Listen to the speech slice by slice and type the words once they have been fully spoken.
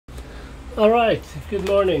Alright, good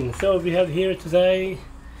morning. So we have here today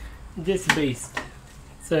this beast.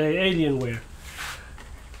 It's a Alienware.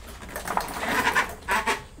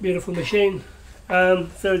 Beautiful machine.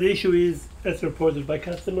 So the issue is, as reported by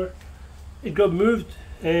customer, it got moved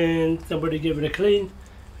and somebody gave it a clean,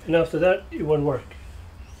 and after that it won't work.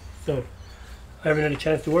 So I haven't had a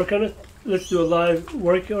chance to work on it. Let's do a live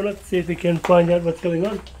work on it, see if we can find out what's going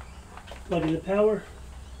on. Plug in the power.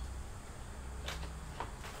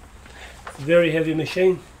 It's a very heavy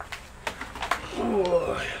machine.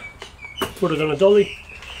 Oh, put it on a dolly.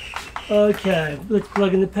 Okay, let's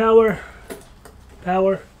plug in the power.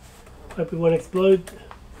 Power. Hope it won't explode.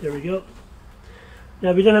 There we go.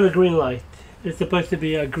 Now we don't have a green light. There's supposed to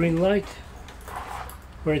be a green light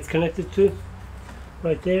where it's connected to.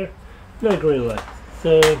 Right there. No green light.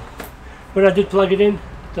 So when I did plug it in,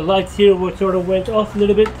 the lights here sort of went off a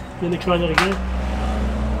little bit. Let me try that again.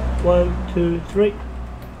 1, 2, 3.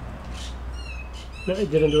 No,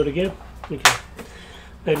 it didn't do it again. Okay.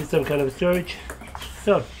 Maybe some kind of storage.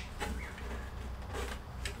 So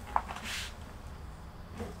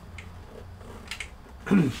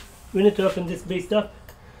we need to open this beast up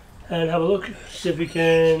and have a look, see if we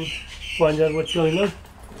can find out what's going on.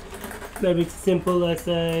 Maybe it's simple as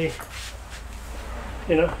a,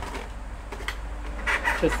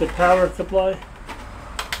 just a power supply.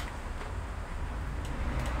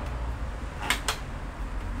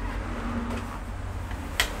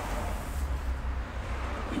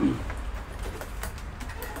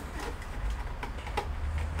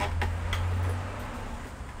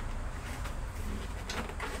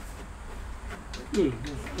 There's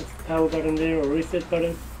a power button there, or reset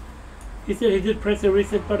button. He said he did press a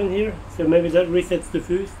reset button here, so maybe that resets the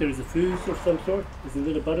fuse. There's a fuse of some sort. There's a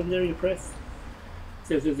little button there you press. It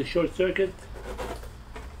says there's a short circuit.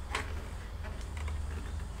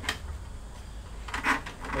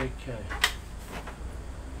 Okay.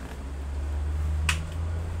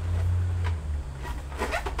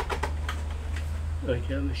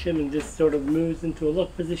 Okay, I'm assuming this sort of moves into a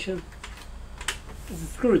lock position. There's a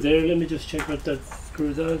screw there. Let me just check what that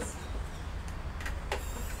screw does.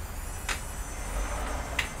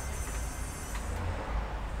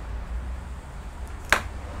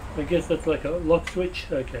 I guess that's like a lock switch.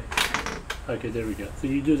 Okay. Okay, there we go. So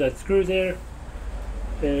you do that screw there,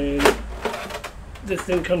 and this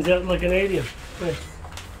thing comes out like an alien. Nice.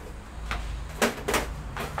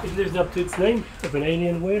 It lives up to its name of an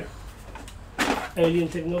Alienware. Alien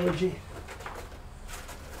technology.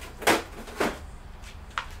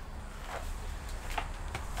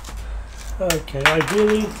 Okay,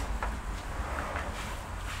 ideally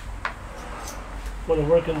want to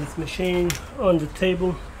work on this machine on the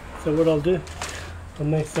table, so what I'll do, I'll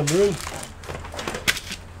make some room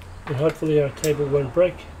and hopefully our table won't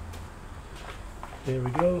break. There we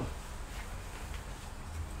go.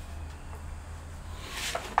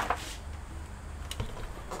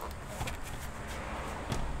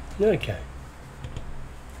 Okay.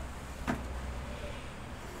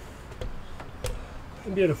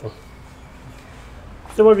 Beautiful.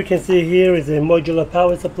 So what we can see here is a modular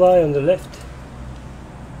power supply on the left.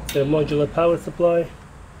 It's a modular power supply.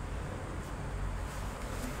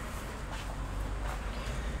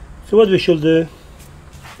 So what we should do,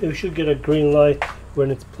 we should get a green light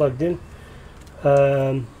when it's plugged in.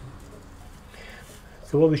 So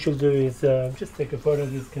what we should do is just take a photo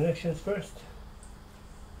of these connections first.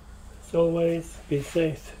 As always, be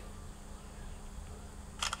safe.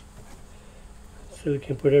 So we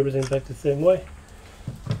can put everything back the same way.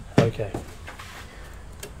 Okay.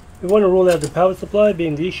 We want to rule out the power supply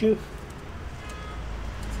being the issue.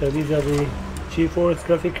 So these are the GeForce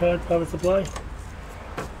graphic card power supply.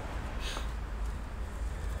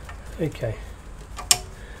 Okay.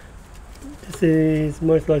 This is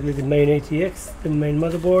most likely the main ATX, the main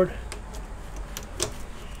motherboard.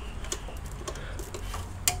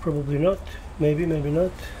 Probably not. Maybe, maybe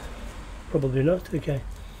not. Probably not. Okay.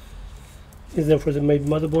 Is that for the main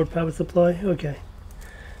motherboard power supply? Okay.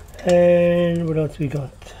 And what else we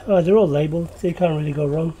got? Oh, they're all labeled, so you can't really go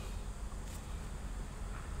wrong.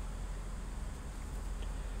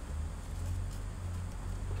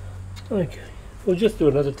 Okay. We'll just do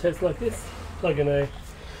another test like this. Plug in a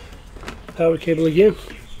power cable again.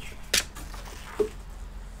 Let's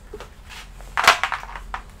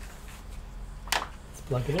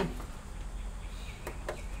plug it in.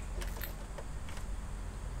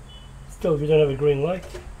 Still, we don't have a green light.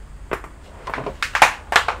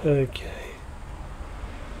 Okay.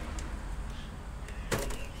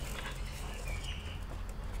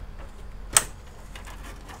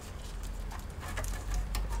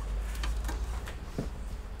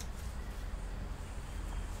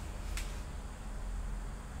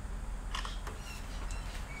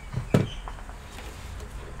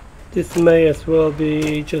 This may as well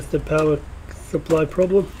be just a power supply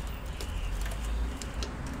problem.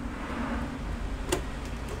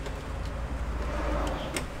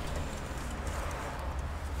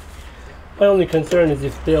 My only concern is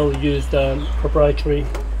if they'll use proprietary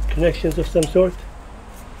connections of some sort,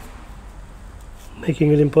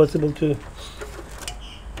 making it impossible to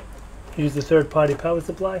use a third-party power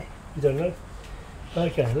supply. We don't know.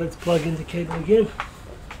 Okay, let's plug in the cable again.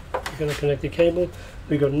 We're going to connect the cable.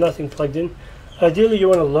 We got nothing plugged in. Ideally you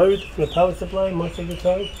want to load the power supply most of the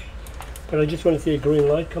time, but I just want to see a green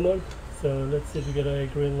light come on. So let's see if we get a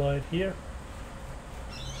green light here.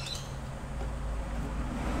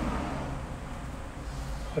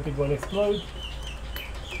 Hope it won't explode.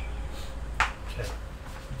 Okay,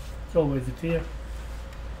 it's always a fear.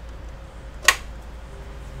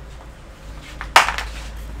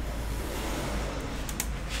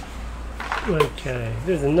 Okay,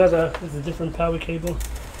 there's a different power cable,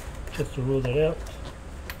 just to rule that out.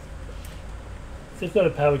 So it's not a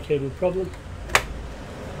power cable problem.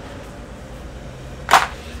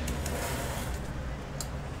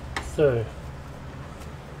 So,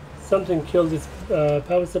 something killed this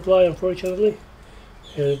power supply, unfortunately,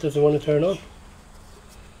 and it doesn't want to turn on.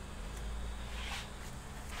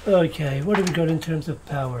 Okay, what have we got in terms of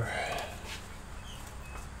power?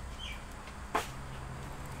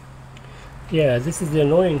 Yeah, this is the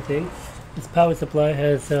annoying thing. This power supply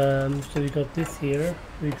has, so we got this here,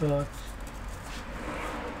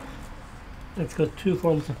 it's got two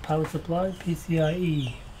forms of power supply,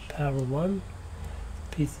 PCIe Power 1,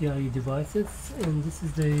 PCIe devices, and this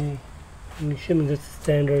is I'm assuming that's the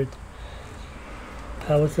standard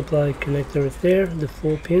power supply connector is there, the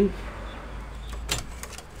 4-pin,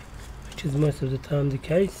 which is most of the time the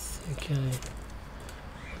case. Okay,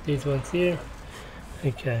 these ones here.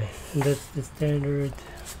 Okay, and that's the standard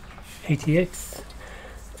ATX.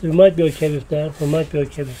 So we might be okay with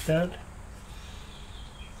that.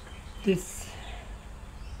 This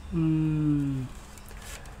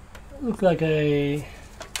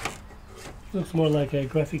looks more like a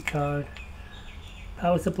graphic card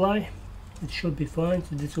power supply. It should be fine.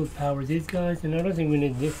 So this will power these guys, and I don't think we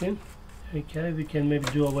need this in. Okay, we can maybe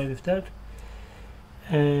do away with that.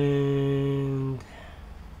 And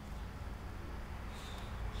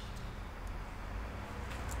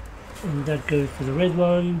that goes to the red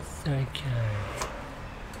ones. Okay.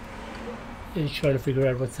 Just trying to figure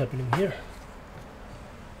out what's happening here.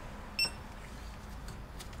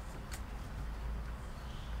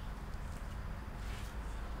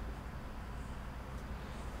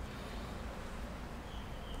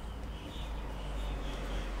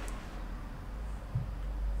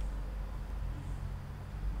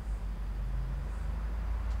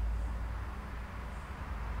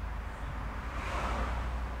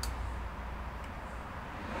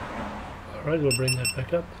 Alright, we'll bring that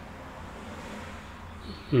back up.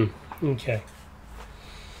 Okay.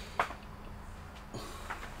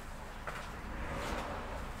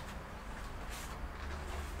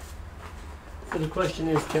 So the question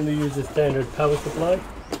is, can we use a standard power supply?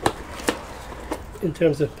 In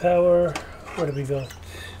terms of power, what have we got?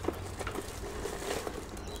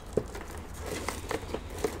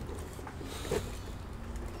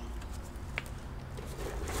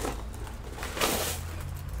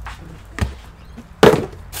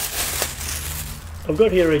 I've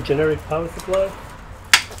got here a generic power supply.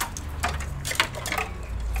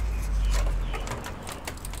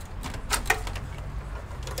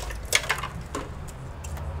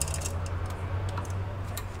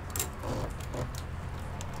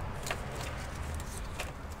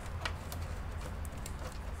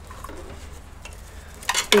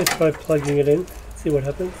 Let's try plugging it in, see what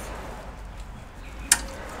happens.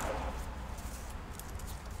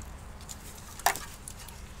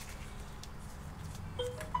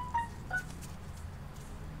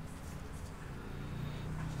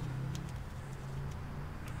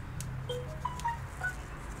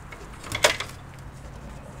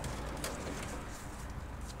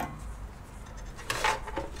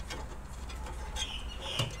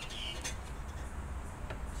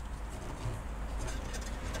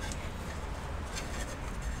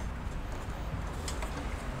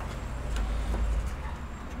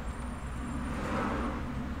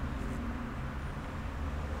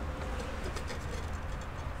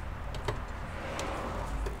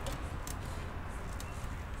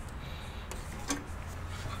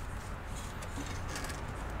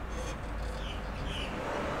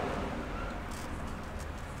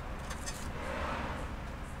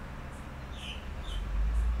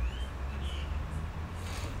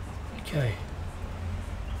 Okay.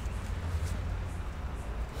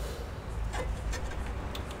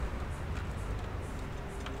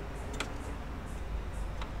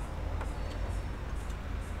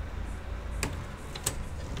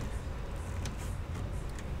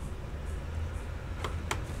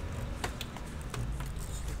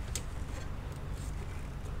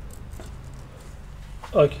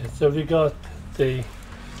 Okay, so we got the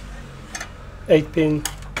 8-pin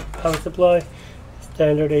power supply,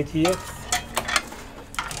 standard ATX,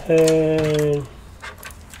 and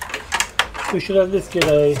we should at least get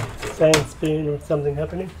a fan spin or something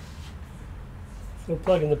happening. So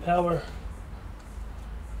plug in the power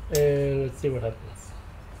and let's see what happens.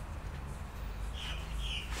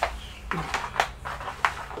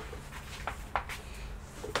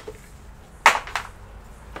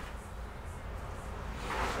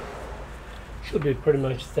 Should be pretty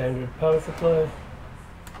much standard power supply.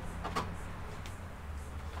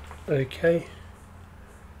 Okay.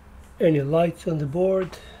 Any lights on the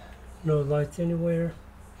board? No lights anywhere.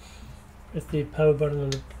 Press the power button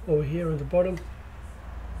on over here on the bottom.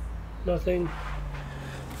 Nothing.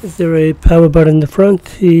 Is there a power button in the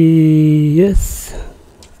front? Yes.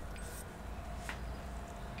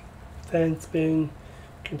 Fan spin.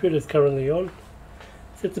 Computer is currently on.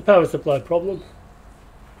 So it's a power supply problem.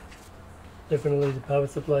 Definitely the power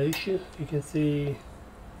supply issue. You can see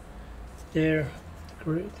there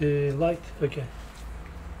the light. Okay.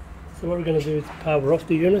 So what we're going to do is power off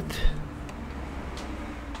the unit.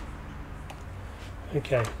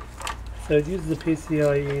 Okay. So it uses the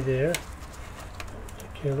PCIe there.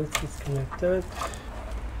 Okay, let's disconnect that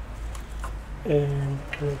and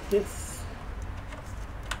connect this.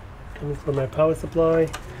 Coming from my power supply.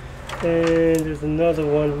 And there's another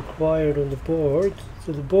one required on the board.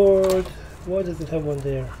 So the board, why does it have one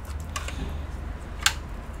there?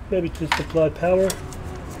 Maybe to supply power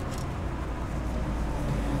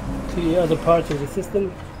to the other parts of the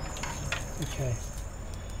system. Okay.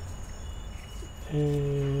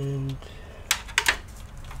 And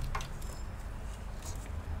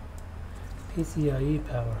PCIe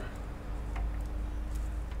power.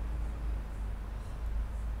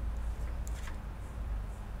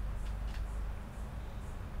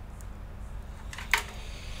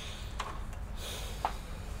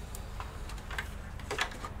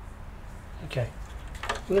 Okay,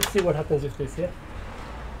 let's see what happens with this here.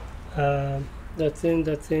 That's in,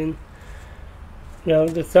 that's in. Now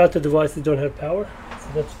the starter devices don't have power, so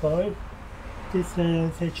that's fine. This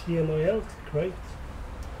has HDMI out, great.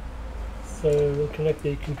 So we'll connect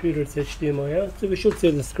the computer's HDMI out, so we should see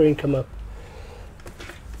the screen come up.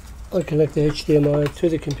 I'll connect the HDMI to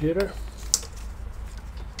the computer.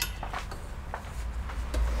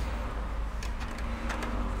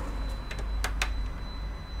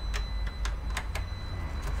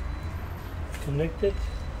 Connected,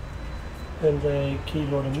 and the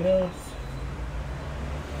keyboard and mouse.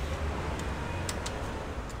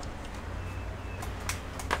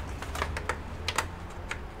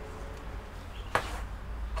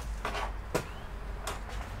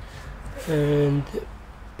 And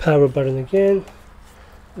power button again.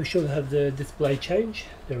 We should have the display change.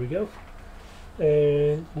 There we go.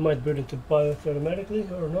 And it might boot into BIOS automatically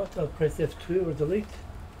or not. I'll press F2 or delete.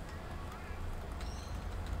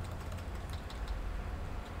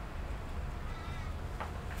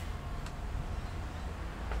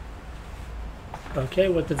 Okay,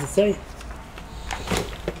 what does it say?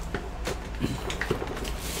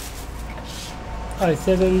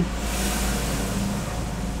 i7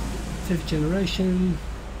 5th generation,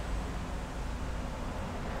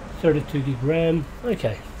 32 gig RAM.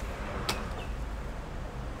 Okay.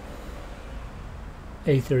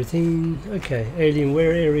 A13. Okay.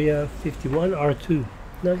 Alienware Area-51 R2.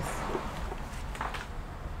 Nice.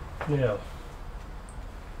 Now.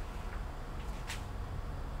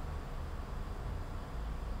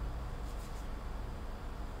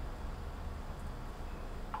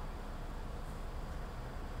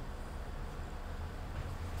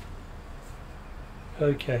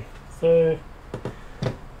 Okay, so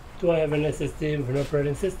do I have an SSD with an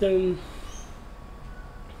operating system?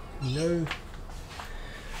 No.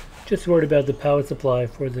 Just worried about the power supply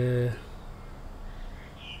for the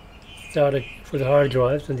starter for the hard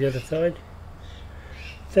drives on the other side.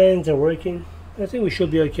 Fans are working. I think we should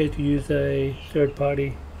be okay to use a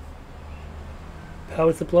third-party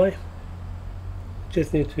power supply.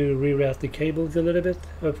 Just need to reroute the cables a little bit.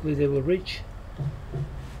 Hopefully they will reach.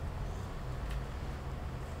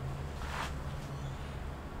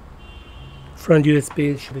 Front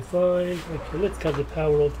USB should be fine. Okay, let's cut the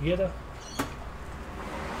power altogether.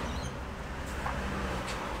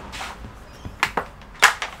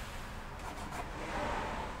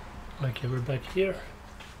 Okay, we're back here.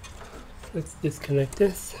 Let's disconnect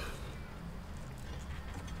this.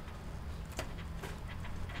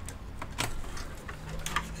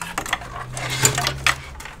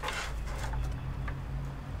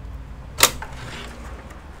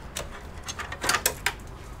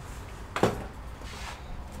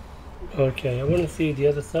 Okay, I want to see the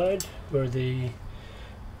other side where the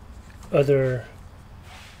other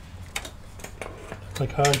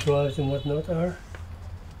like hard drives and whatnot are.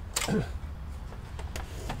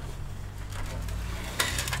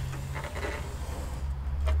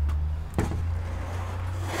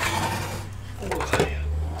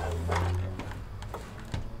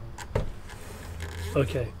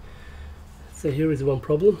 Okay, so here is one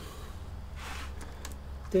problem.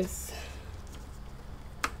 This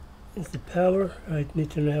is the power. I need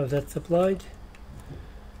to know how that's supplied.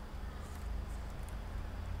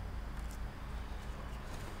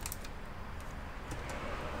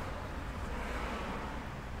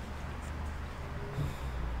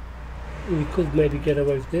 We could maybe get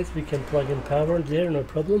away with this. We can plug in power there, no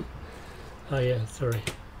problem. Oh yeah, sorry.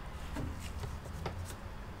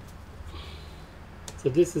 So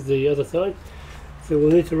this is the other side. So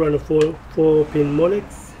we'll need to run a 4-pin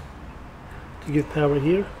Molex to give power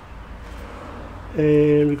here.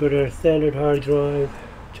 And we got our standard hard drive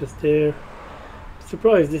just there.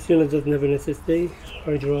 Surprised this unit doesn't have an SSD.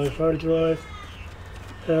 Hard drive.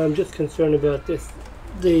 I'm just concerned about this.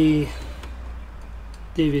 The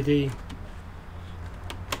DVD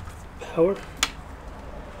power.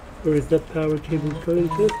 Where is that power cable going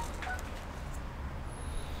to?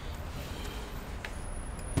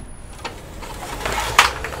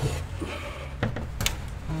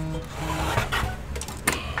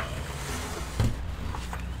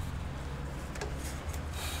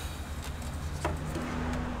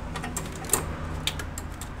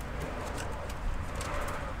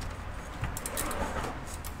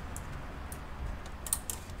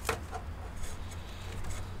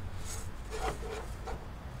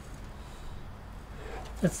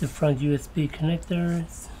 That's the front USB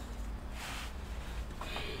connectors.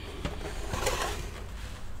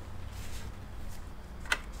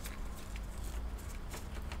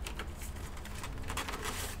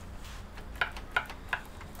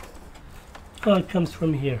 Oh, it comes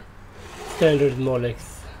from here. Standard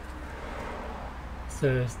Molex.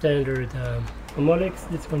 So standard Molex,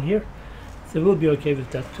 this one here. So we'll be okay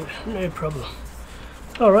with that too, no problem.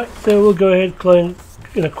 Alright, so we'll go ahead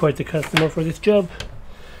and quote the customer for this job.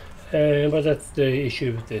 But that's the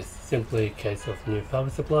issue with this, simply a case of new power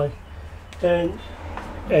supply. And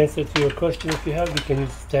answer to your question, if you have, we can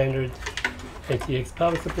use standard ATX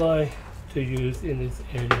power supply to use in this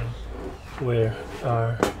area where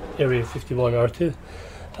our Area 51 R2.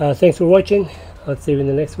 Thanks for watching. I'll see you in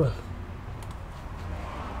the next one.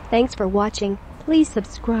 Thanks for watching. Please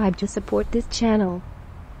subscribe to support this channel.